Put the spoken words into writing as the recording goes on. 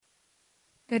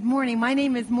Good morning. My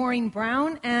name is Maureen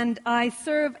Brown, and I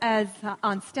serve as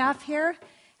on staff here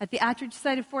at the Attridge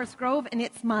site of Forest Grove, and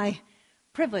it's my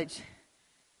privilege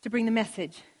to bring the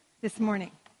message this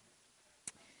morning.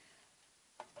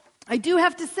 I do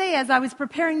have to say, as I was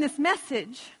preparing this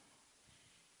message,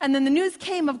 and then the news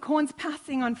came of Cohen's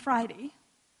passing on Friday,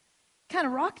 it kind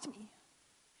of rocked me.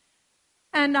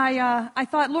 And I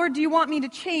thought, Lord, do you want me to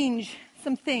change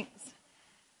some things?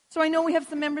 So I know we have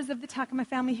some members of the Takama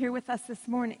family here with us this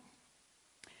morning.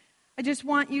 I just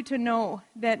want you to know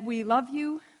that we love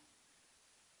you.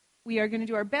 We are going to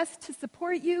do our best to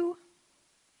support you.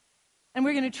 And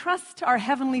we're going to trust our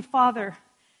Heavenly Father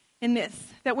in this,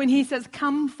 that when He says,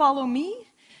 come follow me,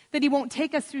 that He won't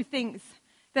take us through things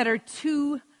that are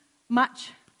too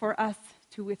much for us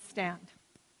to withstand.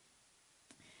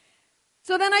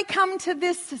 So then I come to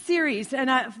this series, and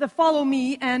the Follow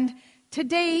Me, and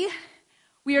today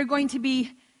we are going to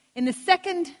be in the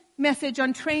second message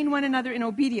on train one another in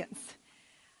obedience.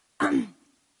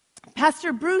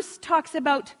 Pastor Bruce talks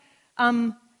about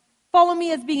follow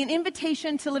me as being an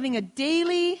invitation to living a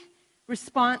daily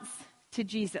response to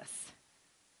Jesus.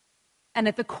 And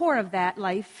at the core of that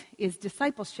life is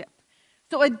discipleship.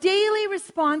 So a daily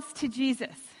response to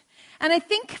Jesus. And I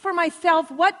think for myself,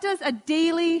 what does a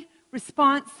daily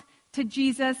response to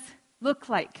Jesus look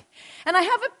like? And I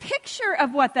have a picture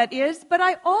of what that is, but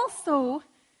I also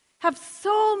have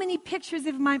so many pictures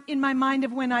in my mind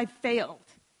of when I failed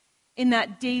in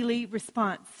that daily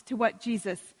response to what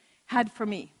Jesus had for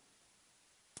me.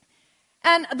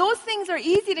 And those things are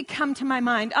easy to come to my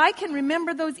mind. I can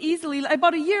remember those easily.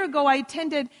 About a year ago, I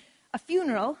attended a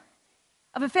funeral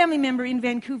of a family member in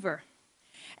Vancouver.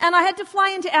 And I had to fly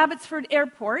into Abbotsford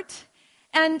Airport.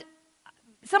 And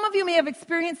some of you may have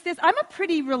experienced this. I'm a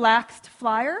pretty relaxed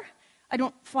flyer. I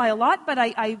don't fly a lot, but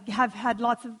I have had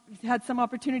some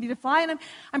opportunity to fly, and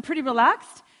I'm pretty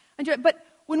relaxed. But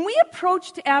when we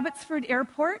approached Abbotsford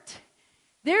Airport,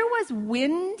 there was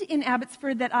wind in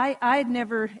Abbotsford that I had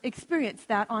never experienced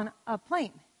that on a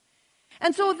plane.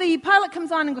 And so the pilot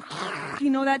comes on and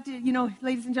goes,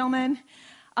 ladies and gentlemen,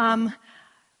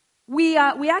 we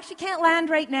actually can't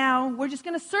land right now. We're just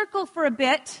going to circle for a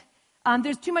bit.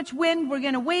 There's too much wind. We're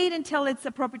going to wait until it's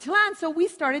appropriate to land. So we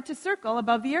started to circle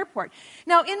above the airport.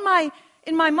 Now, in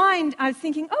my mind, I was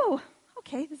thinking, oh,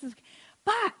 okay, this is...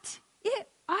 But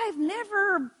I've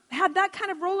never had that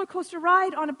kind of roller coaster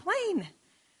ride on a plane.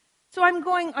 So I'm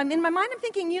in my mind, I'm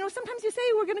thinking, sometimes you say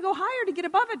we're going to go higher to get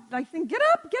above it. I think, get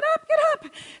up,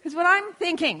 is what I'm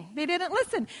thinking. They didn't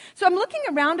listen. So I'm looking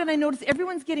around and I notice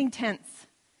everyone's getting tense.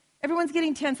 Everyone's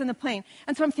getting tense on the plane.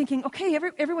 And so I'm thinking, okay,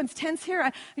 everyone's tense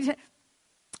here.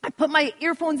 I put my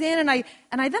earphones in and I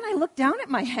look down at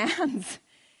my hands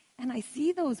and I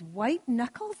see those white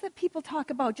knuckles that people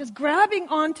talk about just grabbing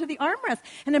onto the armrest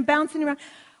and then bouncing around.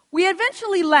 We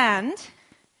eventually land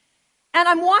and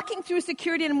I'm walking through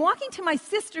security and I'm walking to my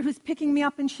sister who's picking me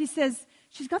up, and she says,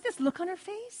 she's got this look on her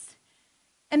face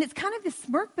and it's kind of this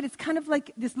smirk, but it's kind of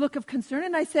like this look of concern.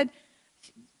 And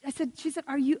she said,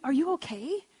 are you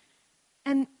okay?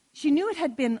 And she knew it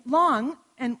had been long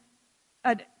and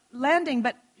landing,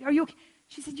 but are you okay?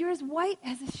 She said, you're as white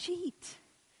as a sheet.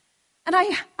 And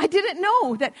I didn't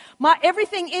know that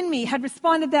everything in me had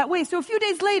responded that way. So a few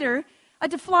days later, I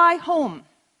had to fly home.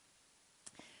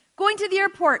 Going to the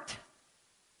airport,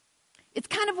 it's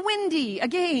kind of windy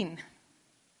again.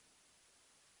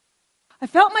 I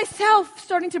felt myself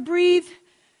starting to breathe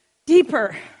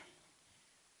deeper.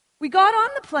 We got on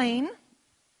the plane,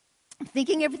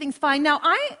 thinking everything's fine. Now,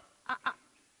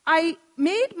 I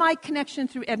made my connection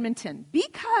through Edmonton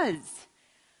because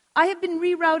I have been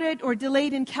rerouted or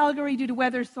delayed in Calgary due to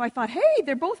weather, so I thought, hey,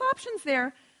 they're both options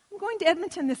there. I'm going to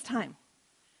Edmonton this time.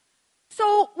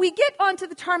 So we get onto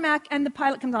the tarmac and the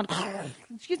pilot comes on.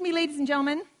 Excuse me, ladies and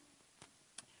gentlemen.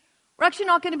 We're actually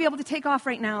not going to be able to take off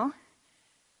right now.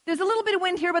 There's a little bit of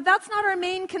wind here, but that's not our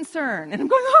main concern. And I'm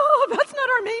going, oh, that's not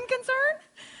our main concern?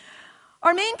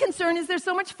 Our main concern is there's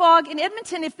so much fog in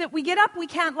Edmonton, if we get up, we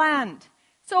can't land.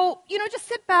 So, just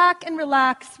sit back and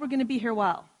relax. We're going to be here a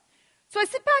while. So I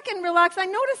sit back and relax. I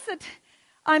notice that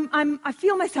I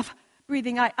feel myself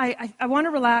breathing. I want to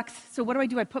relax. So what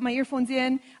do? I put my earphones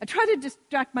in. I try to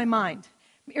distract my mind.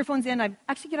 My earphones in. I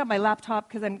actually get out my laptop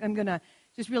because I'm going to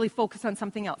just really focus on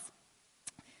something else.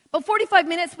 About 45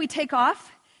 minutes, we take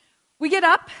off. We get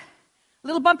up. A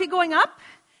little bumpy going up,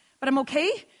 but I'm okay.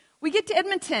 We get to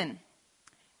Edmonton.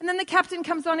 And then the captain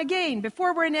comes on again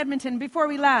before we're in Edmonton, before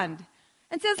we land,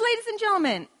 and says, ladies and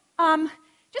gentlemen,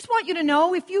 just want you to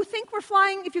know, if you feel like we're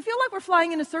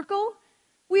flying in a circle,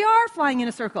 we are flying in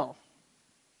a circle.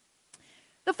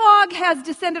 The fog has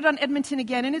descended on Edmonton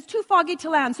again, and it's too foggy to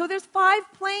land. So there's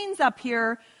 5 planes up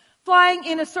here flying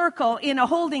in a circle in a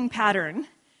holding pattern.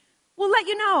 We'll let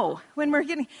you know when we're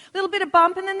getting a little bit of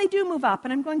bump, and then they do move up.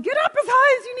 And I'm going, get up as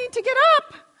high as you need to get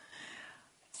up.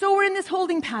 So we're in this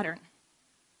holding pattern.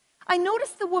 I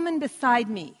noticed the woman beside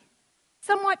me,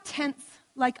 somewhat tense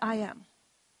like I am.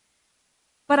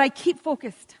 But I keep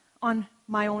focused on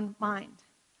my own mind.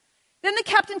 Then the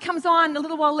captain comes on a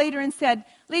little while later and said,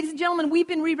 ladies and gentlemen, we've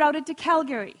been rerouted to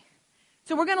Calgary.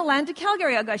 So we're going to land to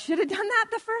Calgary. I should have done that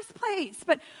in the first place,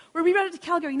 but we're rerouted to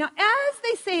Calgary. Now, as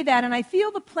they say that, and I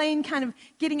feel the plane kind of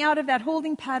getting out of that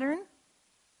holding pattern,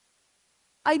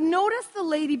 I notice the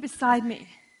lady beside me,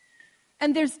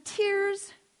 and there's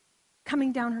tears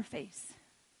coming down her face.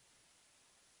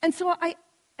 And so I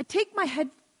take my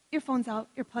earphones out,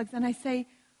 earplugs, and I say,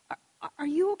 are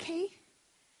you okay?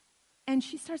 And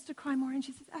she starts to cry more, and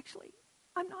she says, actually,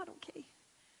 I'm not okay.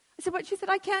 I said, what? She said,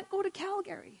 I can't go to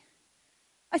Calgary.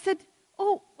 I said,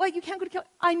 oh, what, you can't go to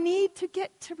Calgary? I need to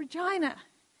get to Regina.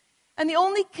 And the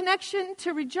only connection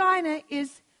to Regina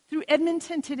is through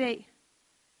Edmonton today.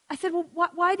 I said, well,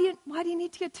 why do you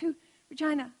need to get to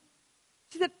Regina?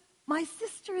 She said, my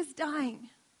sister is dying,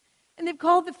 and they've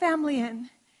called the family in,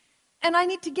 and I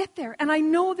need to get there. And I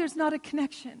know there's not a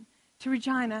connection to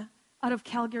Regina out of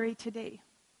Calgary today.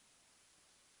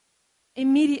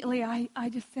 Immediately, I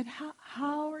just said,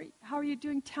 how are you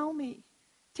doing? Tell me.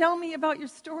 Tell me about your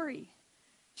story.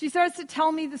 She starts to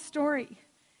tell me the story,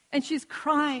 and she's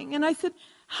crying. And I said,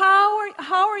 how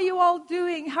are you all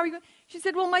doing? How are you? She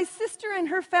said, well, my sister and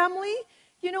her family,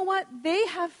 you know what? They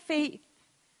have faith.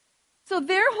 So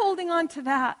they're holding on to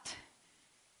that.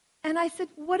 And I said,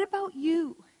 what about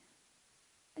you?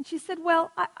 And she said,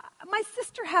 well, my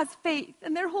sister has faith,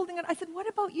 and they're holding on. I said, what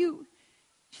about you?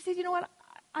 She said, you know what?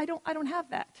 I don't have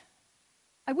that.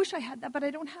 I wish I had that, but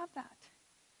I don't have that.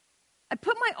 I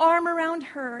put my arm around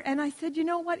her, and I said, you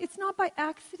know what? It's not by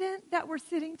accident that we're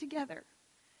sitting together.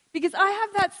 Because I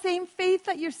have that same faith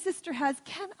that your sister has.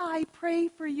 Can I pray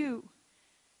for you?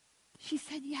 She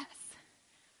said, yes.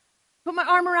 Put my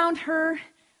arm around her.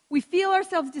 We feel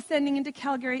ourselves descending into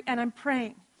Calgary, and I'm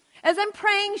praying. As I'm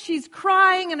praying, she's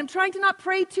crying, and I'm trying to not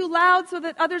pray too loud so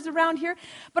that others around here,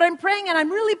 but I'm praying, and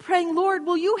I'm really praying, Lord,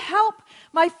 will you help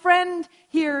my friend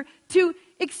here to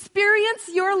experience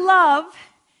your love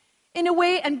in a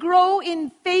way and grow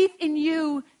in faith in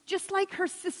you, just like her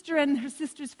sister and her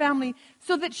sister's family,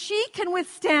 so that she can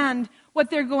withstand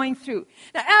what they're going through.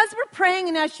 Now, as we're praying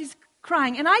and as she's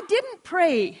crying, and I didn't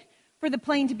pray for the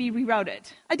plane to be rerouted.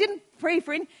 I didn't pray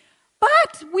for it.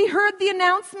 But we heard the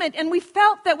announcement, and we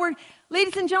felt that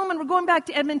ladies and gentlemen, we're going back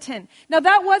to Edmonton. Now,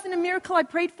 that wasn't a miracle I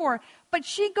prayed for, but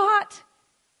she got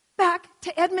back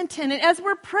to Edmonton. And as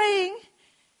we're praying,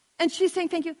 and she's saying,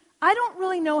 thank you, I don't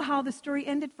really know how the story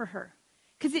ended for her,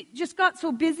 because it just got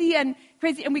so busy and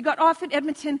crazy, and we got off at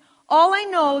Edmonton. All I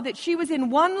know that she was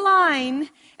in one line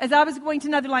as I was going to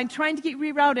another line, trying to get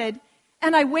rerouted,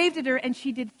 and I waved at her, and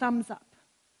she did thumbs up.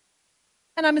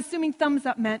 And I'm assuming thumbs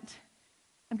up meant,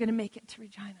 I'm going to make it to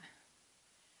Regina.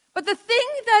 But the thing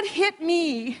that hit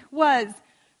me was,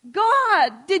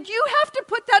 God, did you have to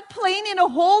put that plane in a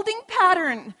holding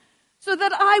pattern so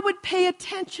that I would pay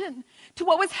attention to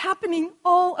what was happening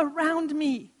all around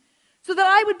me? So that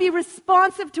I would be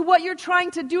responsive to what you're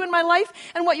trying to do in my life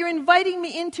and what you're inviting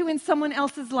me into in someone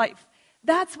else's life.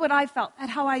 That's what I felt, at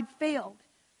how I'd failed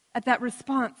at that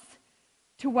response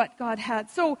to what God had.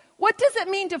 So what does it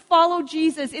mean to follow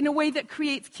Jesus in a way that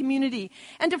creates community?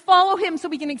 And to follow him so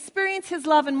we can experience his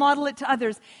love and model it to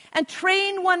others. And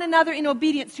train one another in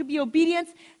obedience, to be obedience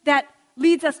that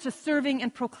leads us to serving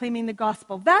and proclaiming the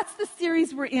gospel. That's the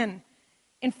series we're in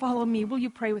Follow Me. Will you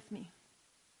pray with me?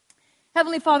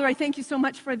 Heavenly Father, I thank you so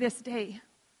much for this day.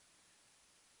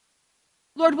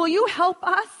 Lord, will you help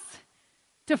us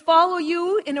to follow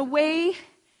you in a way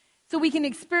so we can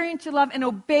experience your love and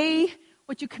obey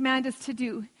what you command us to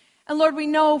do. And Lord, we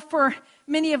know for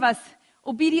many of us,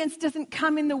 obedience doesn't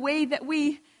come in the way that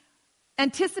we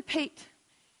anticipate.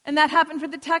 And that happened for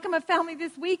the Takama family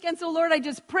this week. And so, Lord, I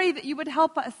just pray that you would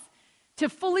help us to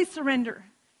fully surrender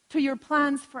to your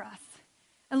plans for us.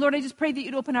 And Lord, I just pray that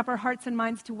you'd open up our hearts and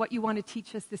minds to what you want to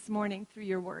teach us this morning through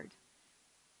your word.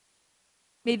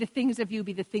 May the things of you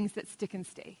be the things that stick and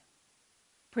stay.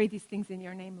 Pray these things in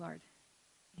your name, Lord.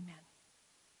 Amen.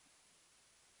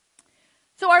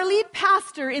 So our lead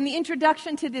pastor in the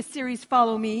introduction to this series,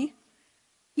 Follow Me,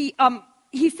 he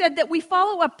said that we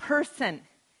follow a person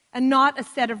and not a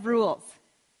set of rules.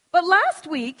 But last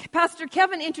week, Pastor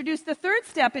Kevin introduced the third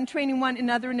step in training one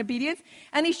another in obedience,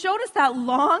 and he showed us that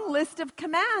long list of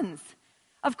commands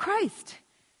of Christ.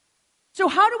 So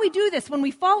how do we do this when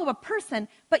we follow a person,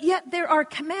 but yet there are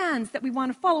commands that we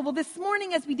want to follow? Well, this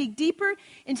morning as we dig deeper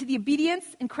into the obedience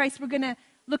in Christ, we're going to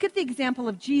look at the example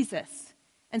of Jesus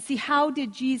and see how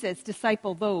did Jesus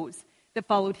disciple those that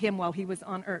followed him while he was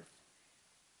on earth.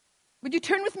 Would you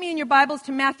turn with me in your Bibles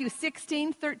to Matthew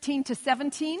 16, 13 to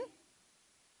 17?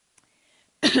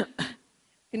 I'm going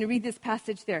to read this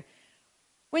passage there.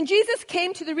 When Jesus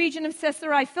came to the region of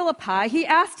Caesarea Philippi, he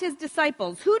asked his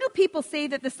disciples, "Who do people say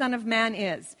that the Son of Man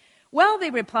is?" "Well,"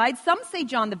 they replied, "some say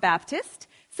John the Baptist,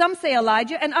 some say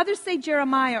Elijah, and others say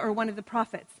Jeremiah or one of the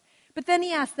prophets." But then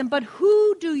he asked them, "But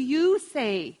who do you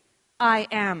say I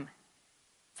am?"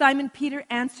 Simon Peter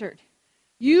answered,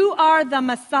 "You are the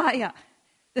Messiah,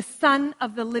 the Son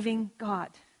of the living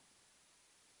God."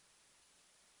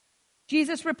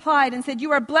 Jesus replied and said,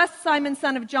 "You are blessed, Simon,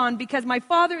 son of John, because my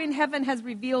Father in heaven has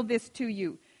revealed this to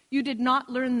you. You did not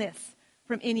learn this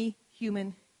from any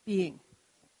human being."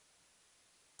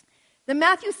 The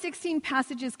Matthew 16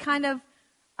 passage is kind of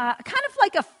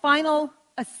like a final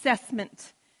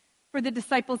assessment for the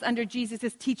disciples under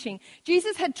Jesus' teaching.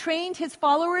 Jesus had trained his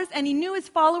followers, and he knew his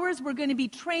followers were going to be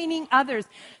training others.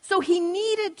 So he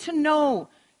needed to know,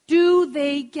 do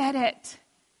they get it?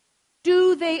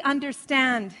 Do they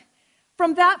understand?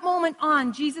 From that moment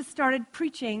on, Jesus started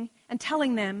preaching and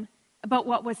telling them about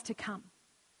what was to come.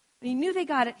 When he knew they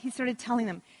got it, he started telling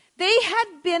them. They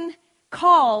had been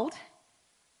called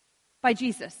by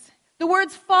Jesus. The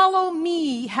words "follow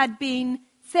me" had been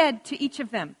said to each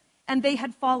of them, and they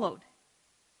had followed.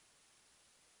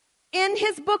 In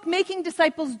his book, Making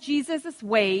Disciples Jesus'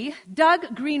 Way,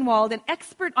 Doug Greenwald, an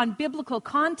expert on biblical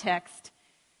context,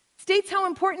 states how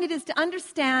important it is to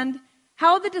understand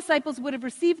how the disciples would have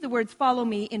received the words "follow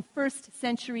me" in first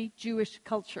century Jewish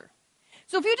culture.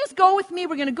 So if you just go with me,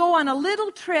 we're going to go on a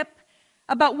little trip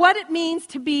about what it means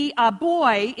to be a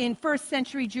boy in first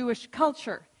century Jewish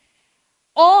culture.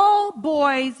 All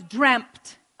boys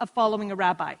dreamt of following a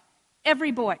rabbi.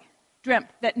 Every boy dreamt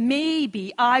that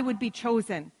maybe I would be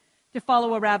chosen to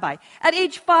follow a rabbi. At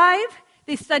age 5,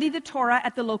 they study the Torah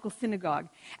at the local synagogue.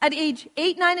 At age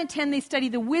 8, 9, and 10, they study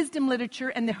the wisdom literature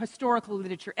and the historical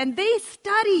literature. And they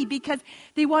study because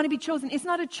they want to be chosen. It's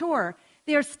not a chore.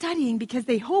 They are studying because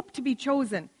they hope to be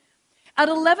chosen. At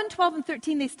 11, 12, and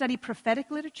 13, they study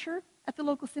prophetic literature at the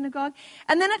local synagogue.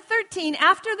 And then at 13,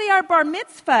 after they are bar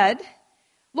mitzvahed,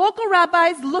 local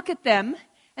rabbis look at them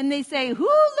and they say,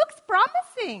 "Who looks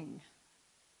promising?"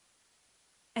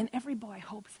 And every boy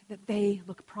hopes that they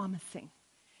look promising.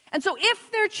 And so if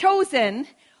they're chosen,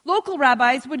 local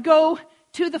rabbis would go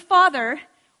to the father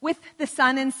with the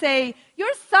son and say,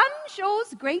 "Your son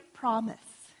shows great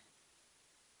promise.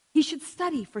 He should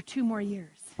study for 2 more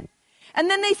years." And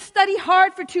then they study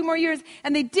hard for 2 more years,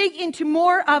 and they dig into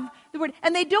more of the word.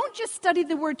 And they don't just study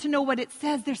the word to know what it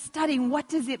says. They're studying what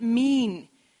does it mean,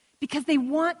 because they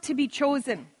want to be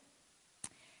chosen.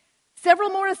 Several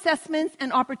more assessments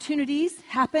and opportunities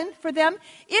happen for them.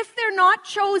 If they're not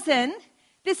chosen,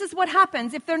 this is what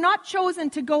happens. If they're not chosen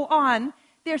to go on,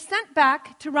 they're sent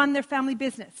back to run their family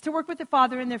business, to work with their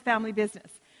father in their family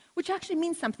business, which actually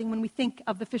means something when we think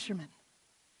of the fishermen.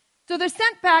 So they're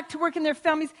sent back to work in their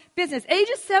family's business.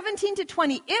 Ages 17 to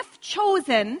 20, if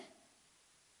chosen,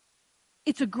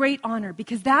 it's a great honor,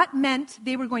 because that meant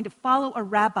they were going to follow a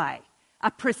rabbi,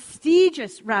 a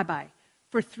prestigious rabbi,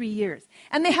 for 3 years.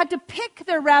 And they had to pick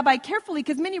their rabbi carefully,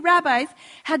 because many rabbis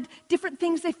had different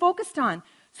things they focused on.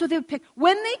 So they would pick.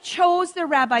 When they chose their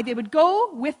rabbi, they would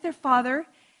go with their father,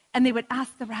 and they would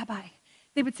ask the rabbi.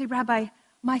 They would say, "Rabbi,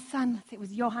 my son," it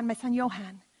was Johann, "my son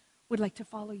Johann would like to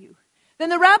follow you." Then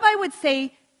the rabbi would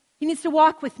say, "He needs to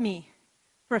walk with me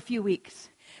for a few weeks."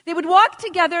 They would walk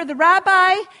together, the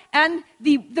rabbi and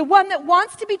the one that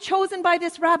wants to be chosen by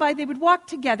this rabbi, they would walk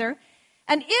together.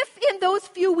 And if in those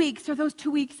few weeks or those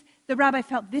 2 weeks, the rabbi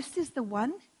felt this is the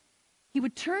one, he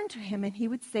would turn to him and he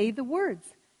would say the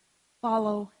words,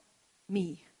 "Follow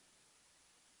me."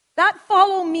 That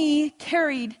 "follow me"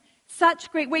 carried such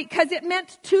great weight because it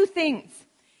meant 2 things.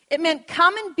 It meant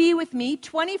come and be with me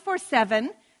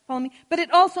 24/7, follow me, but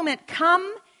it also meant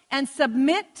come and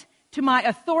submit to my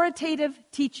authoritative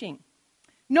teaching.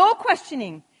 No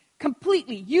questioning,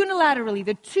 completely, unilaterally,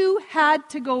 the 2 had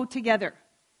to go together.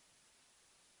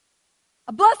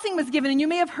 A blessing was given, and you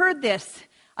may have heard this.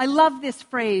 I love this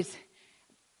phrase,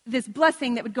 this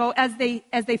blessing that would go as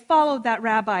they followed that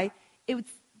rabbi.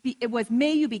 It was,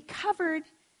 "May you be covered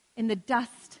in the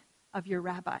dust of your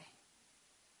rabbi."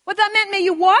 What that meant, may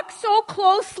you walk so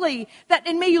closely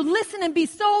and may you listen and be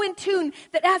so in tune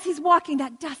that as he's walking,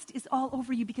 that dust is all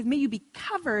over you, because may you be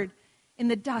covered in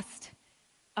the dust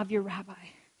of your rabbi.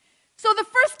 So the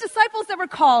first disciples that were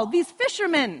called, these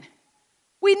fishermen,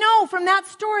 We know from that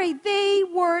story they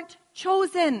weren't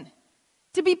chosen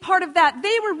to be part of that.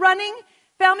 They were running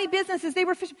family businesses. They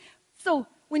were fishing. So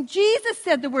when Jesus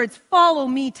said the words, "Follow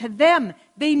me," to them,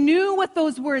 they knew what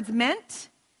those words meant,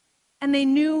 and they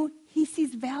knew he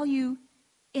sees value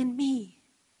in me.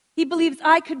 He believes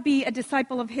I could be a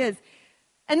disciple of his.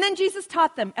 And then Jesus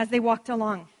taught them as they walked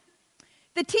along.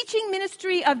 The teaching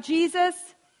ministry of Jesus,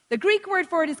 the Greek word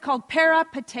for it is called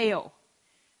peripateo.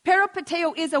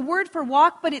 Peripateo is a word for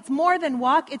walk, but it's more than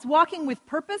walk. It's walking with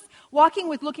purpose, walking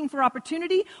with looking for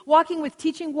opportunity, walking with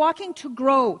teaching, walking to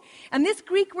grow. And this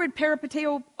Greek word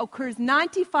peripateo occurs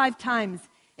 95 times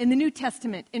in the New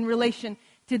Testament in relation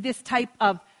to this type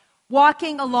of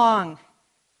walking along,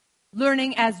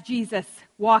 learning as Jesus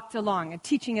walked along, and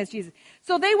teaching as Jesus.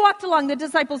 So they walked along. The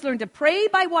disciples learned to pray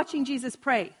by watching Jesus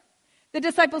pray. The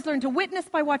disciples learned to witness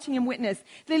by watching him witness.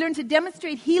 They learned to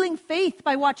demonstrate healing faith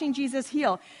by watching Jesus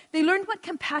heal. They learned what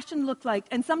compassion looked like,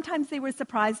 and sometimes they were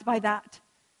surprised by that.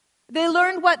 They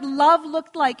learned what love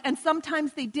looked like, and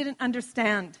sometimes they didn't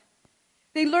understand.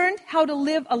 They learned how to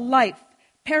live a life,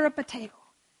 peripateo,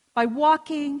 by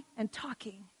walking and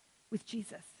talking with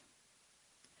Jesus.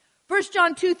 1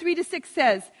 John 2, 3-6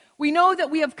 says, "We know that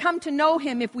we have come to know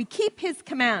him if we keep his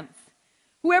commands.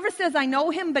 Whoever says, 'I know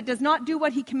him,' but does not do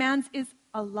what he commands is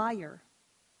a liar.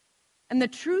 And the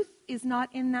truth is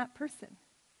not in that person.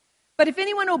 But if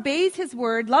anyone obeys his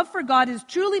word, love for God is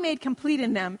truly made complete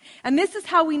in them. And this is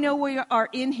how we know we are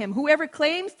in him. Whoever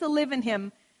claims to live in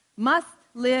him must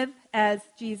live as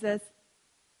Jesus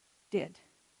did."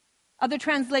 Other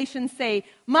translations say,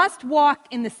 "must walk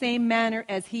in the same manner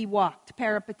as he walked."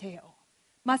 Peripateo.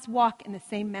 Must walk in the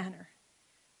same manner.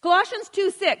 Colossians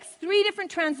 2:6, 3 different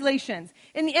translations.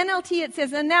 In the NLT it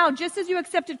says, "And now, just as you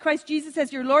accepted Christ Jesus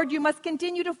as your Lord, you must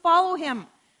continue to follow him."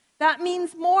 That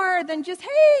means more than just,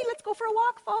 "Hey, let's go for a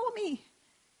walk, follow me."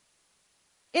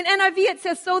 In NIV it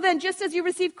says, "So then, just as you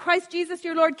received Christ Jesus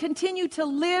your Lord, continue to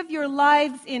live your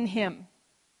lives in him."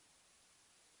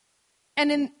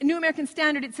 And in New American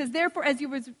Standard it says, "Therefore, as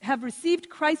you have received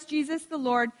Christ Jesus the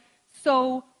Lord,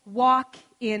 so walk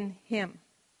in him."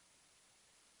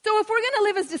 So if we're going to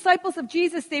live as disciples of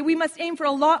Jesus today, we must aim for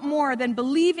a lot more than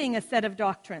believing a set of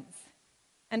doctrines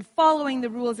and following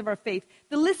the rules of our faith.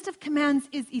 The list of commands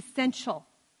is essential.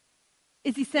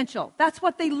 That's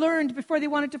what they learned before they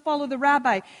wanted to follow the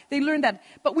rabbi. They learned that.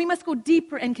 But we must go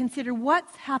deeper and consider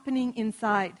what's happening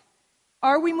inside.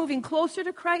 Are we moving closer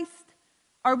to Christ?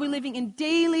 Are we living in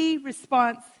daily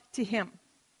response to him?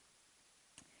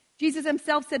 Jesus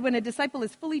himself said when a disciple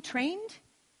is fully trained,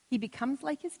 he becomes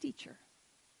like his teacher.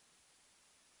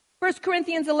 1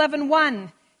 Corinthians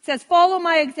 11:1 says, "Follow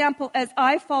my example as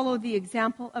I follow the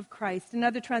example of Christ."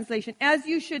 Another translation, "As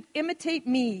you should imitate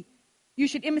me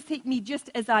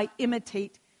just as I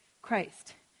imitate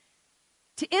Christ."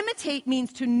 To imitate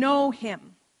means to know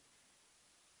him.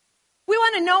 We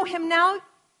want to know him now.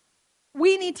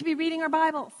 We need to be reading our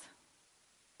Bibles.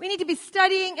 We need to be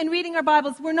studying and reading our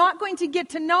Bibles. We're not going to get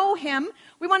to know him.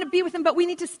 We want to be with him, but we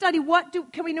need to study. What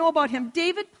can we know about him?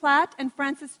 David Platt and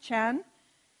Francis Chan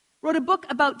wrote a book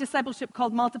about discipleship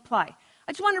called Multiply.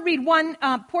 I just want to read one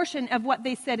portion of what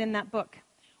they said in that book.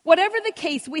 "Whatever the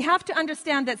case, we have to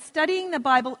understand that studying the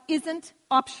Bible isn't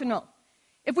optional.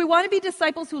 If we want to be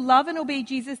disciples who love and obey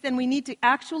Jesus, then we need to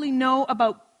actually know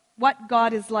about what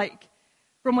God is like,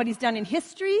 from what he's done in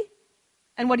history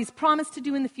and what he's promised to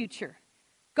do in the future.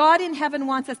 God in heaven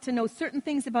wants us to know certain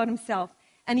things about himself,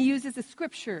 and he uses the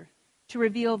scripture to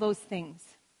reveal those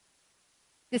things."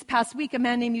 This past week, a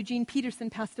man named Eugene Peterson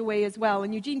passed away as well.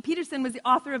 And Eugene Peterson was the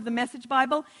author of the Message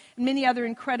Bible and many other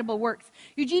incredible works.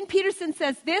 Eugene Peterson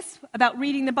says this about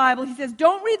reading the Bible. He says,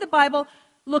 "Don't read the Bible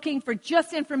looking for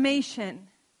just information.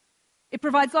 It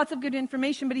provides lots of good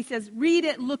information," but he says, "read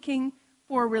it looking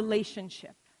for a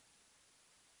relationship."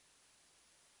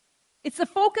 It's the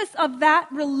focus of that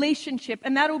relationship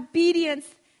and that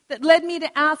obedience that led me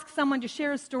to ask someone to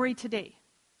share a story today.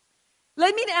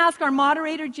 Led me to ask our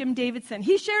moderator, Jim Davidson.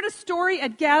 He shared a story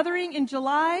at Gathering in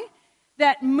July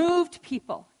that moved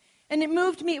people. And it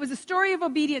moved me. It was a story of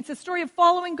obedience, a story of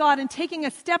following God and taking a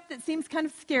step that seems kind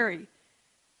of scary,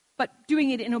 but doing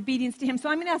it in obedience to him. So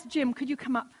I'm going to ask Jim, could you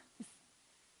come up?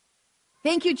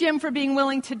 Thank you, Jim, for being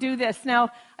willing to do this. Now,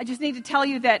 I just need to tell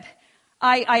you that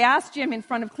I asked Jim in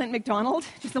front of Clint McDonald,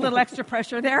 just a little extra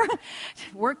pressure there. It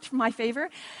worked for my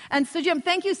favor. And so, Jim,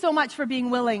 thank you so much for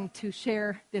being willing to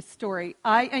share this story.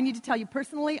 I need to tell you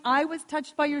personally, I was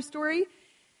touched by your story.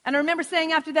 And I remember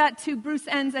saying after that to Bruce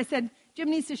Enns, I said,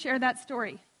 Jim needs to share that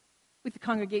story with the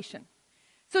congregation.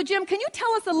 So, Jim, can you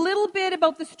tell us a little bit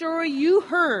about the story you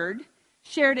heard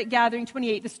shared at Gathering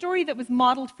 28, the story that was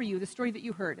modeled for you, the story that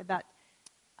you heard at that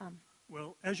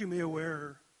Well, as you may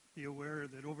be aware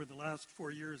that over the last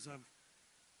 4 years I've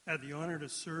had the honor to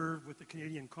serve with the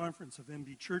Canadian Conference of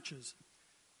MB Churches.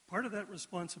 Part of that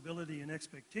responsibility and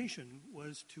expectation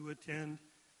was to attend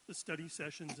the study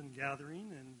sessions and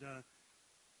gathering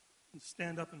and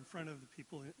stand up in front of the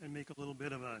people and make a little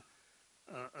bit of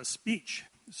a speech.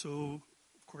 So,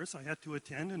 of course, I had to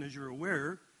attend, and as you're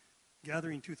aware,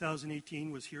 Gathering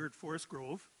 2018 was here at Forest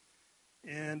Grove,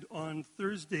 and on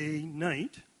Thursday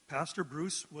night, Pastor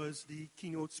Bruce was the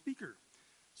keynote speaker.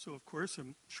 So, of course,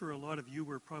 I'm sure a lot of you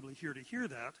were probably here to hear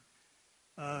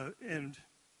that. And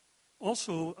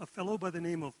also, a fellow by the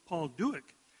name of Paul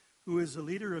Duick, who is a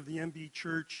leader of the MB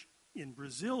Church in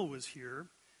Brazil, was here,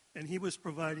 and he was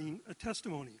providing a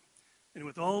testimony. And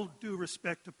with all due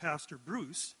respect to Pastor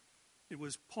Bruce, it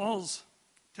was Paul's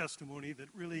testimony that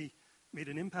really made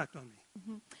an impact on me.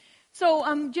 Mm-hmm.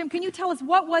 So, Jim, can you tell us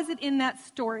what was it in that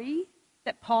story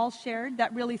that Paul shared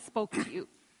that really spoke to you?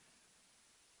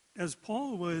 As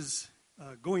Paul was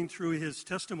going through his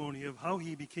testimony of how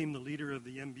he became the leader of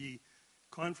the MB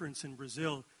conference in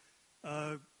Brazil,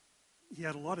 he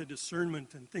had a lot of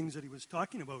discernment and things that he was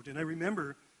talking about. And I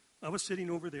remember I was sitting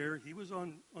over there. He was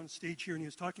on stage here, and he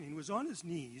was talking. He was on his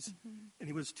knees, and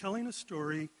he was telling a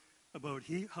story about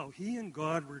how he and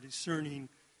God were discerning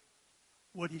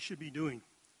what he should be doing.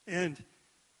 And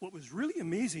what was really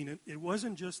amazing, it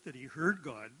wasn't just that he heard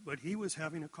God, but he was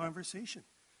having a conversation.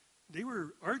 They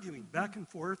were arguing back and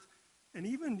forth, and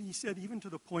he said, even to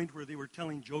the point where they were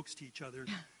telling jokes to each other.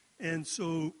 And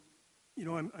so,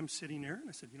 I'm sitting there, and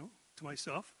I said, to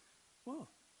myself, well,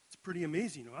 it's pretty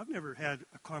amazing. I've never had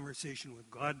a conversation with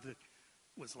God that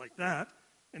was like that.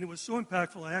 And it was so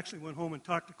impactful, I actually went home and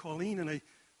talked to Colleen, and I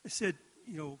said,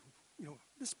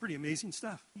 this is pretty amazing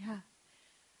stuff. Yeah.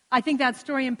 I think that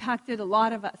story impacted a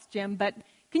lot of us, Jim, but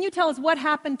can you tell us what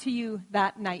happened to you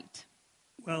that night?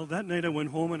 Well, that night I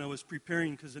went home and I was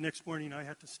preparing because the next morning I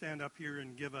had to stand up here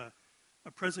and give a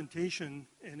presentation,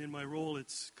 and in my role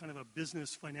it's kind of a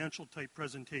business financial type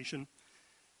presentation.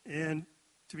 And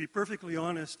to be perfectly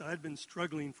honest, I had been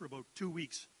struggling for about 2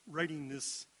 weeks writing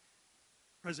this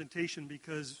presentation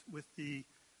because with the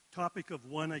topic of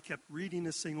one, I kept reading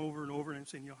this thing over and over and I'm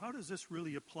saying, how does this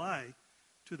really apply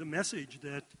to the message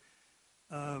that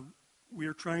we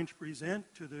are trying to present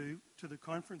to the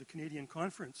conference, the Canadian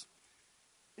conference?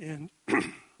 And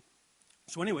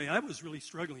so anyway, I was really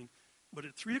struggling. But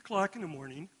at 3 o'clock in the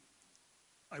morning,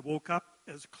 I woke up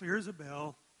as clear as a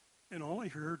bell, and all I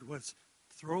heard was,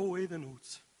 throw away the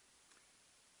notes.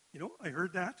 I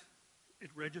heard that, it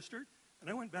registered, and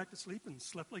I went back to sleep and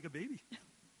slept like a baby.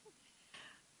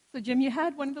 So, Jim, you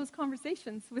had one of those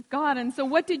conversations with God, and so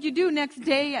what did you do next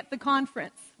day at the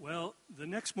conference? Well, the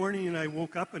next morning I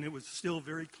woke up, and it was still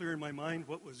very clear in my mind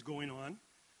what was going on.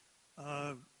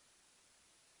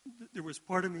 There was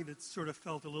part of me that sort of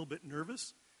felt a little bit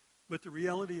nervous, but the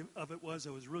reality of it was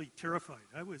I was really terrified.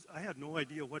 I had no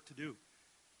idea what to do.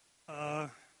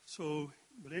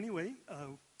 But anyway,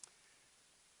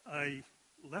 I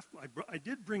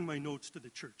did bring my notes to the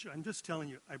church. I'm just telling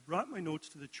you, I brought my notes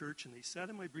to the church, and they sat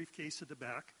in my briefcase at the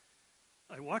back.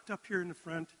 I walked up here in the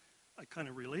front. I kind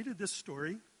of related this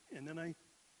story, and then I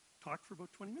talked for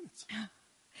about 20 minutes.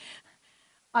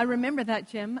 I remember that,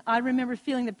 Jim. I remember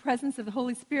feeling the presence of the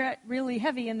Holy Spirit really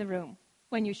heavy in the room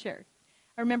when you shared.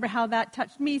 I remember how that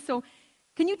touched me. So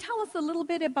can you tell us a little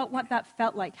bit about what that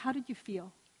felt like? How did you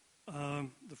feel?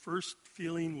 The first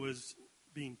feeling was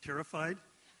being terrified,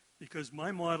 because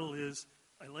my model is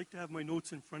I like to have my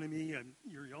notes in front of me, and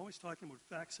you're always talking about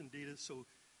facts and data, so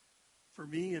for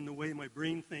me and the way my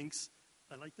brain thinks,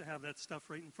 I like to have that stuff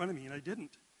right in front of me, and I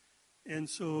didn't. And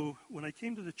so when I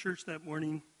came to the church that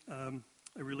morning, I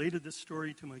related this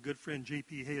story to my good friend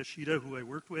J.P. Hayashida, who I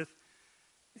worked with,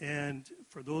 and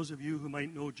for those of you who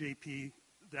might know J.P.,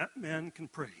 that man can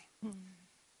pray.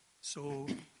 So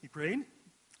he prayed,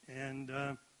 and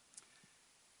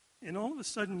all of a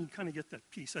sudden you kind of get that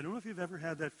peace. I don't know if you've ever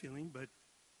had that feeling, but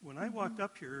when I walked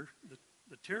up here,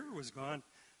 the terror was gone,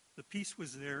 the peace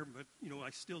was there, but I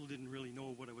still didn't really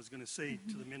know what I was going to say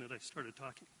to the minute I started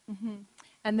talking.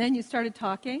 And then you started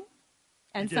talking,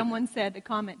 and someone said a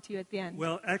comment to you at the end.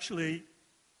 Well, actually,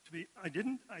 I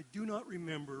do not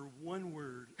remember one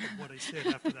word of what I said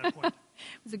after that point.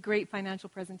 It was a great financial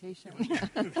presentation.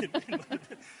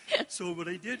 So, but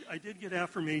I did get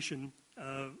affirmation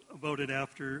about it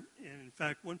after, and in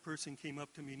fact, one person came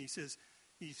up to me and he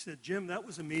said, Jim, that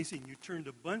was amazing. You turned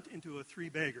a bunt into a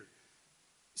three-bagger.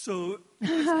 So,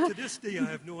 to this day, I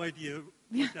have no idea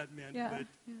what that meant, but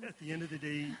at the end of the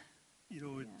day,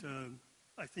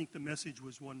 I think the message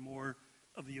was one more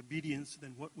of the obedience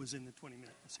than what was in the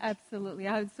 20-minute message. Absolutely.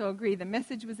 I would so agree. The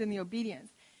message was in the obedience.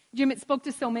 Jim, it spoke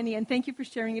to so many, and thank you for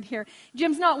sharing it here.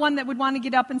 Jim's not one that would want to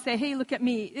get up and say, hey, look at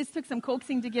me. This took some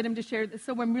coaxing to get him to share this,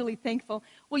 so I'm really thankful.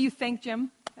 Will you thank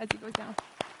Jim as he goes down?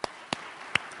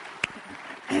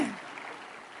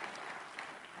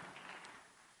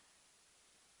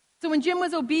 So when Jim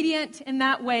was obedient in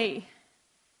that way,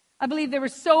 I believe there were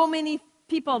so many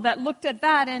people that looked at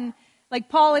that, and like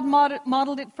Paul had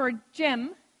modeled it for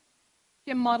Jim,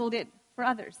 Jim modeled it for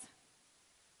others.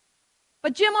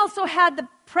 But Jim also had the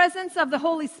presence of the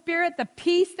Holy Spirit, the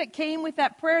peace that came with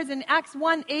that prayer. In Acts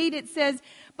 1:8 it says,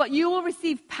 "But you will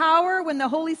receive power when the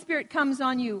Holy Spirit comes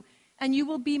on you, and you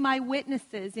will be my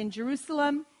witnesses in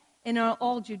Jerusalem, in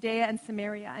all Judea and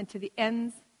Samaria, and to the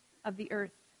ends of the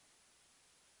earth."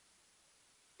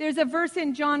 There's a verse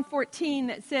in John 14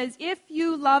 that says, "If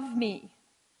you love me,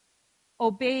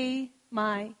 obey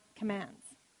my commands."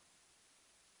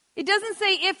 It doesn't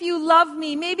say, if you love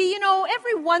me. Maybe,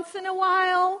 every once in a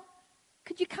while,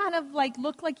 could you kind of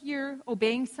look like you're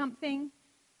obeying something?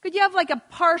 Could you have a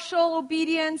partial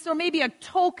obedience or maybe a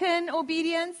token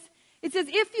obedience? It says,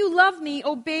 if you love me,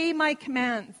 obey my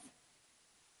commands.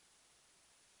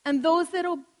 And those that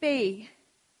obey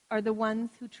are the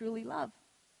ones who truly love.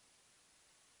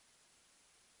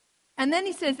 And then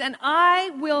he says, and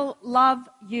I will love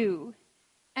you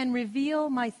and reveal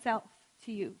myself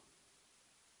to you.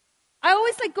 I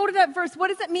always go to that verse. What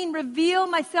does it mean, reveal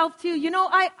myself to you?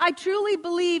 I truly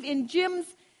believe in Jim's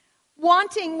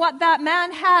wanting what that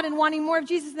man had and wanting more of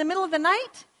Jesus. In the middle of the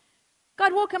night,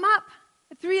 God woke him up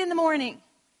at 3 a.m.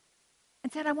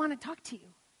 and said, I want to talk to you.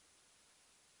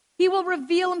 He will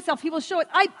reveal himself. He will show it.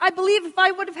 I believe if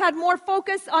I would have had more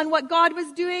focus on what God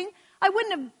was doing, I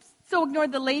wouldn't have so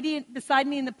ignored the lady beside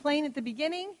me in the plane at the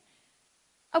beginning.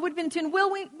 I would have been tuned.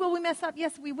 Will we mess up?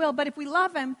 Yes, we will. But if we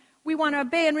love him, we want to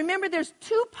obey. And remember, there's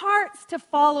 2 parts to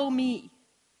follow me.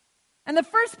 And the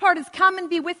first part is come and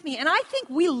be with me. And I think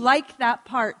we like that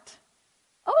part.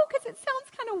 Oh, because it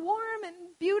sounds kind of warm and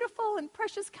beautiful and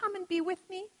precious. Come and be with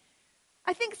me.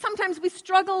 I think sometimes we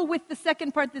struggle with the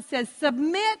second part that says,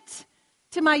 submit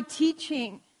to my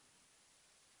teaching.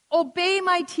 Obey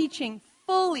my teaching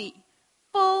fully.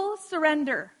 Full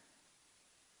surrender.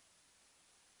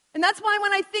 And that's why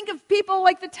when I think of people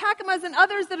like the Takamas and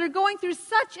others that are going through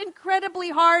such incredibly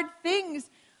hard things,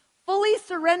 fully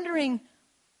surrendering,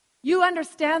 you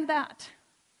understand that.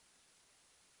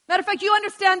 Matter of fact, you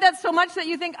understand that so much that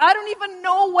you think, I don't even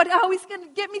know how he's going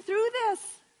to get me through this.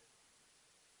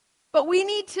 But we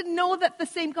need to know that the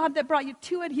same God that brought you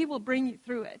to it, he will bring you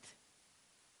through it.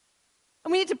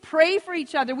 And we need to pray for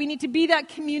each other. We need to be that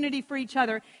community for each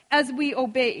other as we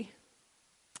obey.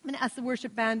 I'm going to ask the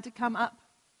worship band to come up.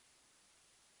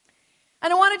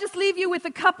 And I want to just leave you with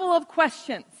a couple of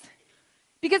questions.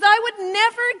 Because I would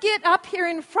never get up here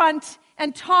in front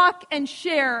and talk and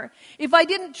share if I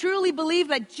didn't truly believe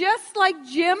that just like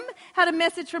Jim had a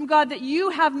message from God, that you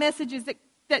have messages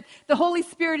that the Holy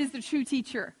Spirit is the true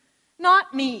teacher.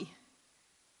 Not me.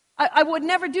 I would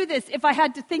never do this if I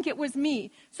had to think it was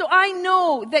me. So I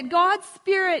know that God's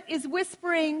Spirit is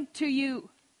whispering to you.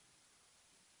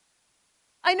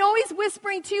 I know he's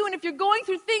whispering to you, and if you're going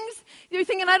through things, you're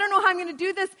thinking, I don't know how I'm going to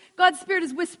do this, God's Spirit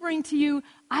is whispering to you,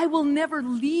 I will never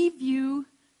leave you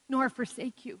nor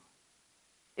forsake you.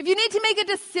 If you need to make a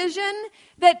decision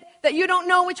that you don't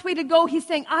know which way to go, he's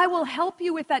saying, I will help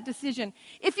you with that decision.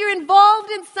 If you're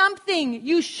involved in something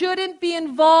you shouldn't be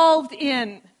involved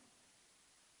in,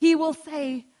 he will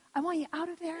say, I want you out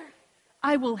of there.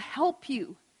 I will help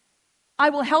you.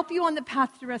 I will help you on the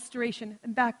path to restoration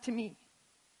and back to me.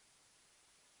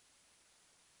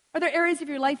 Are there areas of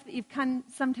your life that you've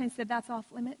sometimes said that's off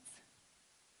limits?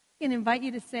 I can invite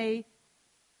you to say,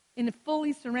 in a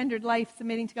fully surrendered life,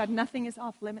 submitting to God, nothing is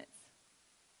off limits.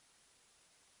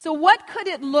 So what could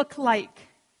it look like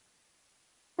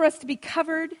for us to be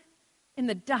covered in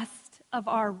the dust of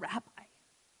our rabbi?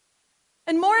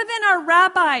 And more than our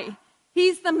rabbi,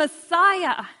 he's the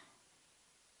Messiah.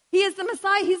 He is the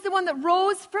Messiah. He's the one that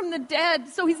rose from the dead.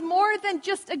 So he's more than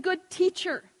just a good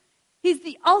teacher. He's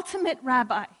the ultimate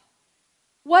rabbi.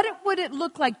 What would it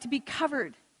look like to be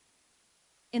covered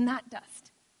in that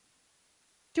dust?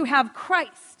 To have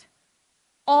Christ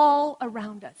all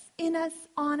around us, in us,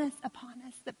 on us, upon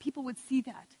us, that people would see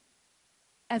that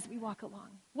as we walk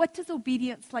along. What does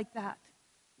obedience like that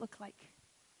look like?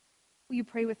 Will you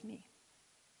pray with me?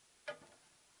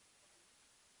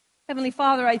 Heavenly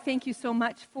Father, I thank you so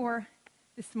much for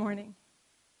this morning.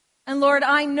 And Lord,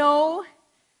 I know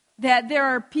that there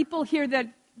are people here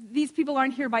that these people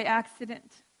aren't here by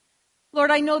accident.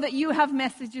 Lord, I know that you have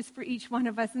messages for each one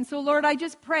of us. And so, Lord, I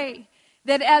just pray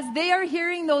that as they are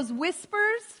hearing those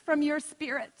whispers from your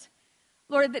Spirit,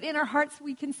 Lord, that in our hearts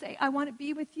we can say, I want to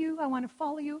be with you, I want to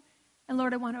follow you, and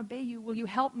Lord, I want to obey you. Will you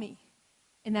help me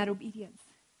in that obedience?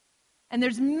 And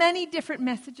there's many different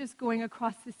messages going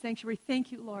across this sanctuary.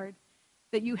 Thank you, Lord,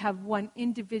 that you have one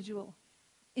individually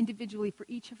for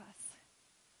each of us.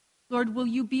 Lord, will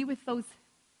you be with those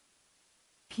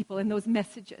people and those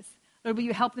messages? Lord, will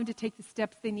you help them to take the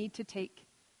steps they need to take?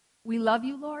 We love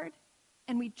you, Lord,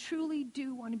 and we truly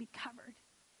do want to be covered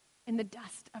in the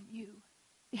dust of you,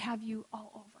 to have you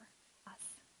all over us.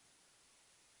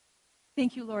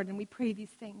 Thank you, Lord, and we pray these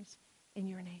things in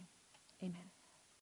your name. Amen.